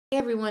Hey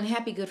everyone,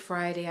 happy Good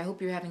Friday. I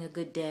hope you're having a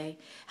good day.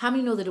 How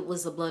many know that it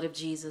was the blood of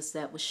Jesus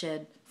that was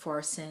shed for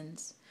our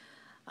sins?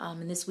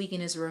 And this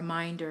weekend is a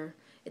reminder.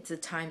 It's a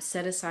time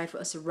set aside for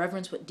us to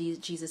reverence what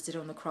Jesus did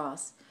on the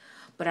cross.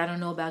 But I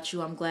don't know about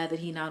you, I'm glad that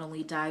he not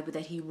only died, but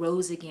that he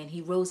rose again. He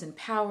rose in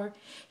power,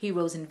 he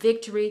rose in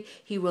victory,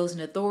 he rose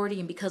in authority.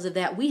 And because of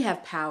that, we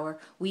have power,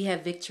 we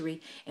have victory,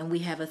 and we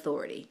have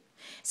authority.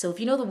 So if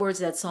you know the words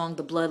of that song,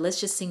 The Blood,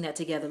 let's just sing that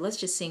together. Let's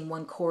just sing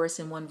one chorus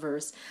and one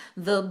verse.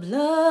 The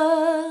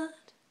blood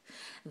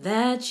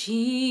that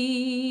Jesus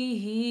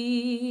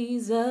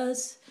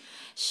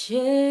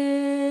shed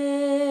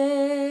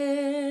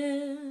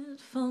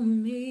for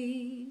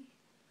me,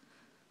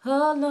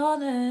 oh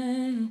Lord,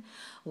 and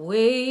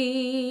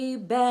way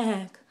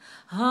back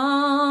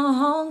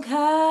on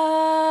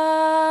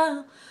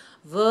Calvary.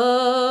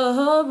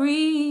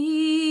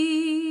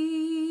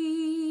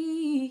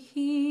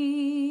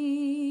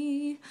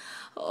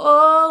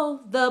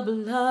 Oh, the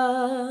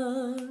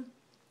blood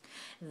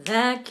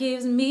that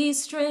gives me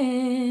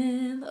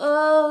strength,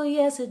 oh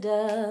yes it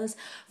does,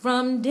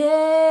 from day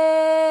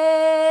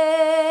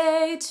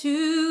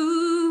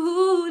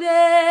to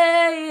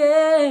day.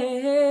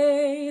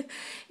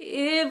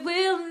 It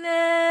will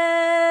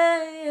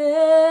never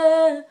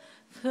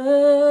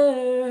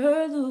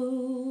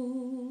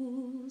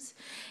lose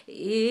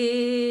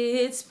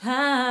its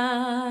power.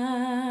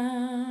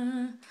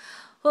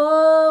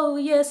 Oh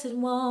yes it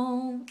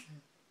won't.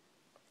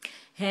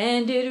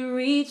 And it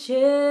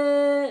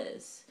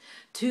reaches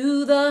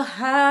to the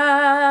highest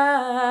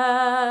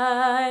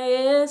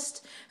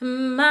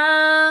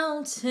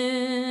mountain,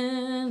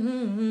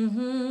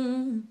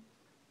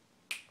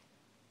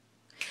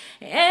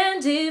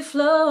 and it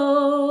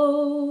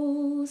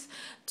flows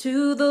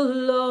to the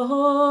lowest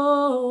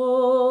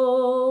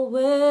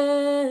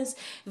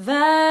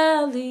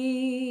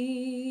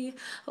valley.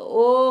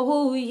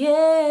 Oh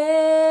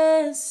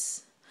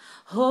yes,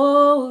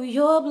 oh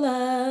your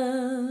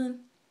blood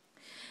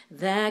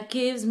that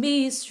gives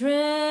me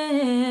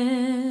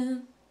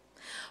strength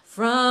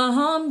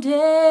from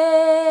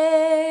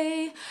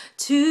day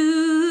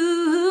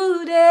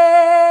to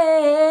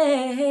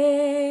day.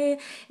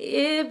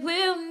 It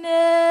will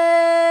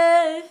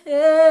never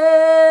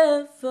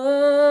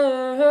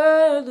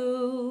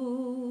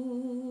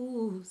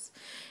lose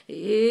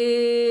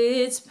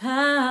its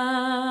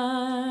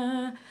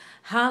power.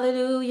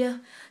 Hallelujah.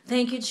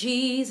 Thank you,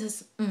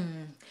 Jesus.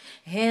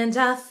 And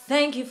I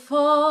thank you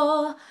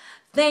for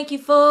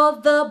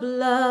the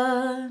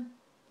blood.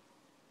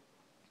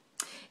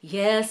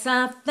 Yes,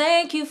 I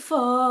thank you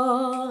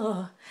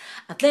for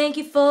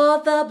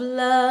the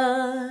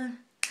blood.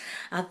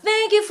 I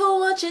thank you for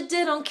what you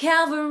did on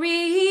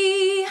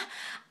Calvary.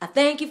 I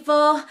thank you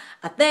for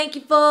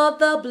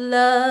the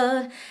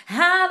blood.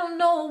 I don't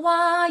know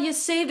why you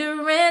saved a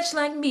wretch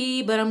like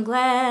me, but I'm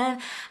glad.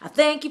 I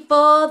thank you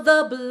for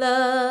the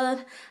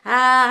blood.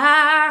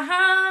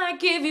 I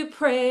give you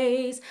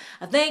praise.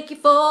 I thank you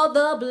for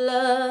the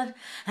blood.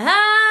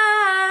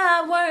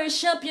 I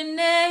worship your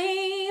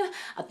name.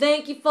 I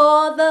thank you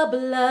for the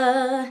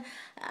blood.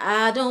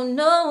 I don't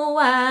know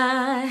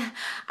why.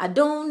 I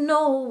don't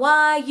know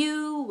why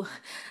you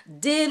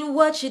did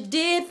what you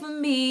did for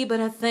me, but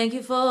I thank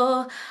you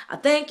for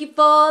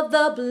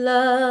the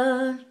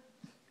blood.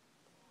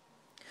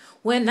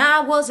 When I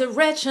was a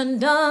wretch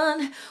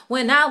undone,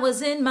 when I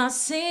was in my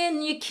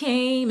sin, you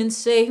came and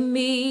saved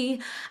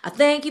me. I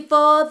thank you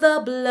for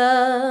the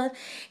blood.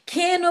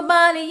 Can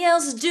nobody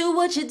else do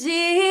what you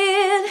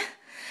did?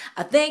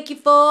 I thank you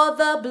for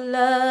the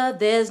blood.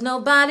 There's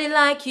nobody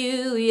like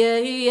you, yeah,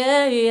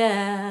 yeah,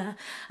 yeah.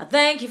 I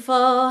thank you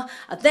for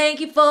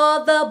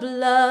the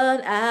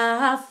blood.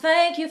 I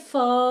thank you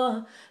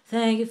for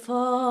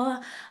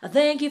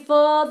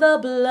the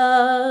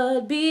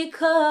blood,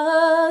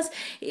 because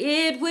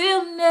it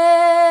will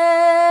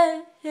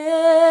never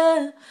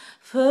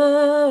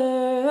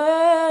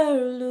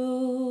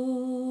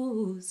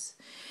lose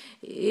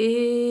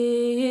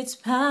its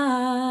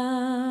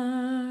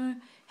power.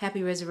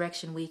 Happy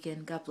Resurrection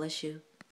Weekend. God bless you.